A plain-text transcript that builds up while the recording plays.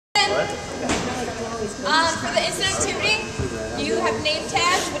For the instant activity, you have name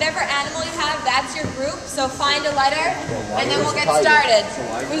tags. Whatever animal you have, that's your group. So find a letter, and then we'll get started.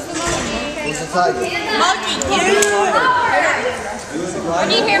 Who's the monkey? Who's the tiger? Monkey. When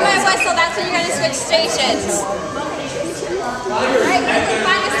you hear my whistle, that's when you're going to switch stations. Alright, quickly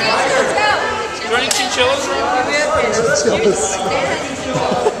find the station. Let's go. Is there any chinchillas around?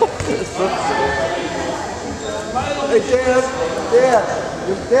 Hey,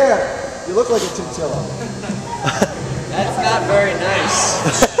 Dad, you look like a chinchilla. That's not very nice.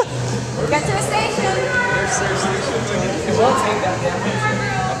 Get to the station. It won't take that damage.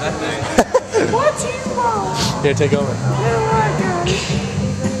 That nice. What do you want? Here, take over.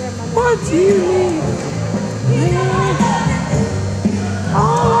 What do you need?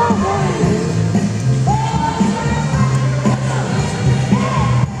 All I want is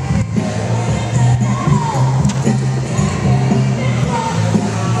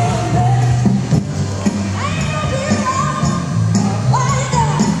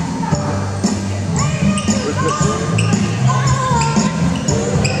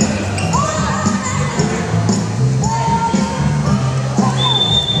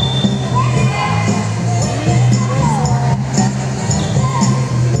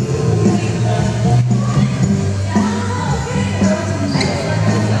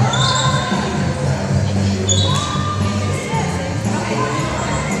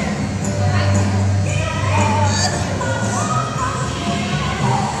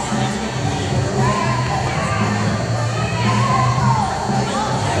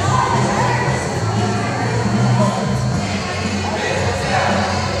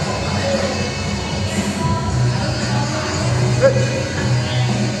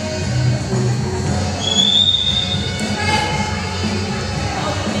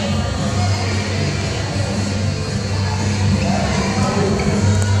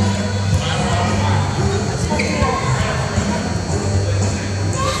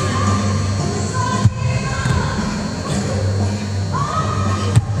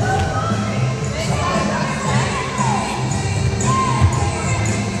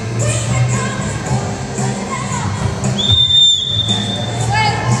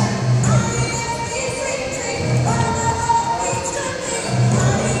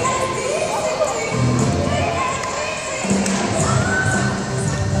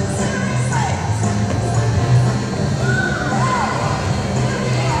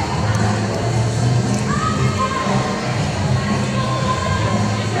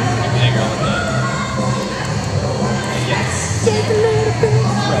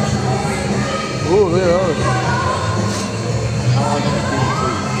Ooh, look at those.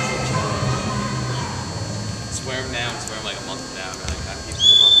 Swear them now. Swear them like a month now. I gotta keep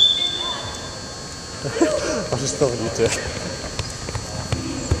them up. I'm just filming you too.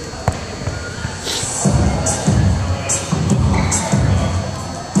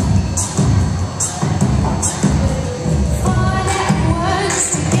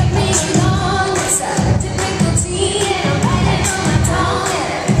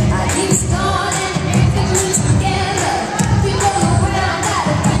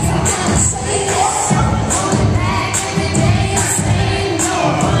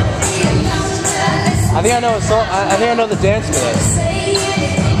 I think I know a song. I think I know the dance for this.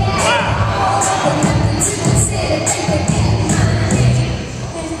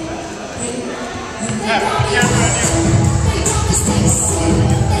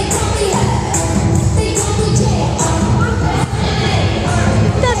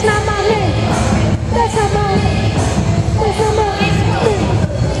 That's not my name. That's not my name. That's not my name.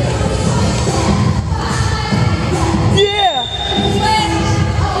 Yeah!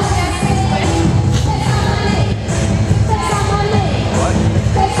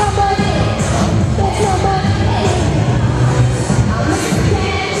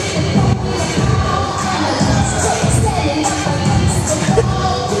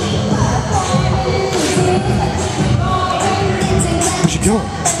 Where'd you go?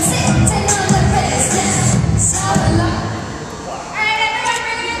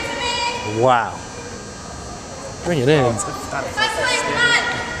 Wow. Bring it in. Come on.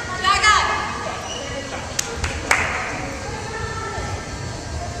 Back up.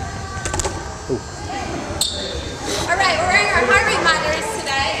 Alright, we're wearing our heart rate monitors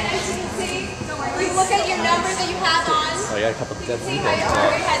today, and as you can see, we can look at your numbers that you have on. Oh, you got a couple of dead See how your heart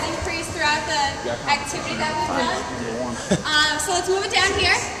rate has increased throughout the activity that we've done. So let's move it down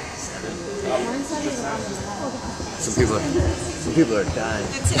here. Some people are dying.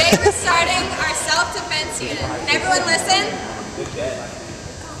 And today we're starting our self-defense unit. Everyone listen.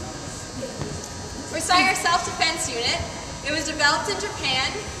 We're starting our self-defense unit. It was developed in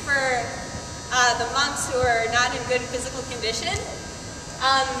Japan for the monks who are not in good physical condition.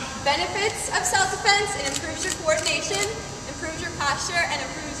 Benefits of self-defense: it improves your coordination, improves your posture, and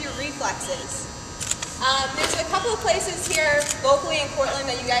improves your reflexes. There's a couple of places here locally in Portland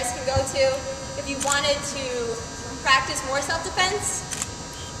that you guys can go to if you wanted to practice more self-defense.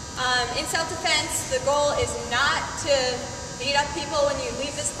 In self-defense, the goal is not to beat up people when you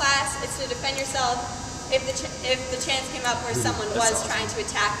leave this class. It's to defend yourself if the chance came up where someone was trying to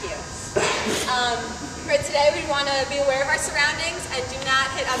attack you. For today, we want to be aware of our surroundings and do not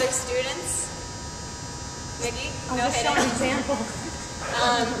hit other students. Mickey, no hitting. An example.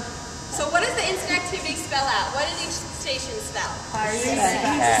 So what does the instant activity spell out? What does each station spell?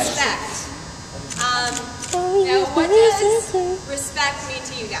 Respect. Now, what does respect mean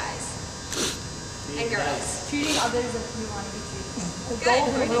to you guys and girls? Treating others as you want to be treated.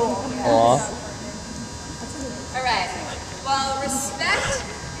 Good. Aw. All right. Well, respect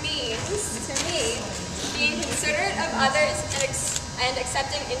means, to me, being considerate of others and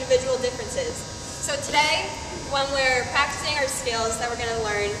accepting individual differences. So today, when we're practicing our skills that we're going to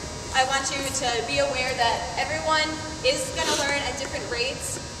learn, I want you to be aware that everyone is going to learn at different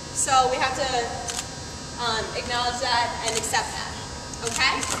rates, so we have to acknowledge that and accept that,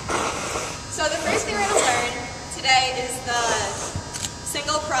 okay? So the first thing we're going to learn today is the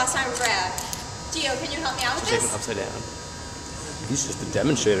single cross-arm grab. Gio, can you help me out with Shaking this? upside down. He's just a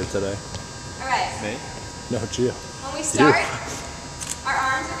demonstrator today. All right. Me? No, Gio. When we start, our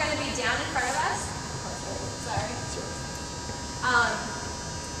arms are going to be down in front of us. Sorry.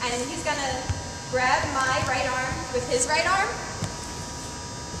 And he's going to grab my right arm with his right arm.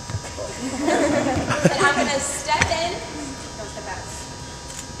 And I'm going to step in. Don't step out.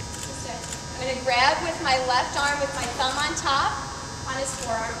 I'm going to grab with my left arm with my thumb on top on his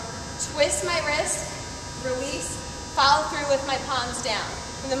forearm. Twist my wrist. Release. Follow through with my palms down.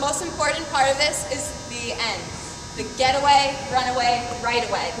 And the most important part of this is the end. The get away, run away, right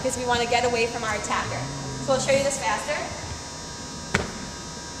away, because we want to get away from our attacker. So I'll show you this faster.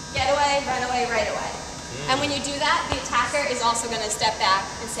 Get away, run away, right away. And when you do that, the attacker is also going to step back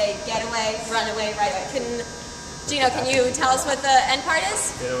and say, get away, run away, right away. Gino, can you tell us what the end part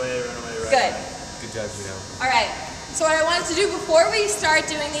is? Get away, run away, right. Good. Good job, Gino. All right. So what I wanted to do before we start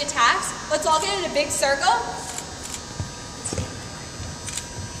doing the attacks, let's all get in a big circle.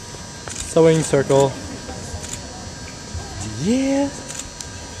 Sewing circle. Yeah.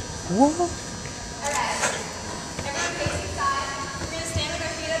 What? All right. Everyone facing side. We're going to stand with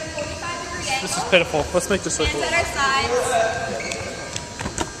our feet at a 45-degree angle. This is pitiful. Let's make this circle. Hands at our sides.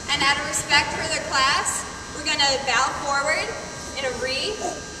 And out of respect for the class, we're going to bow forward in a V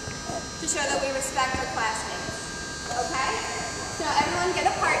to show that we respect our classmates. Okay? So everyone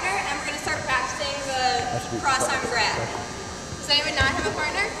get a partner, and we're going to start practicing the cross-arm grab. Does anyone not have a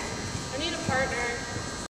partner?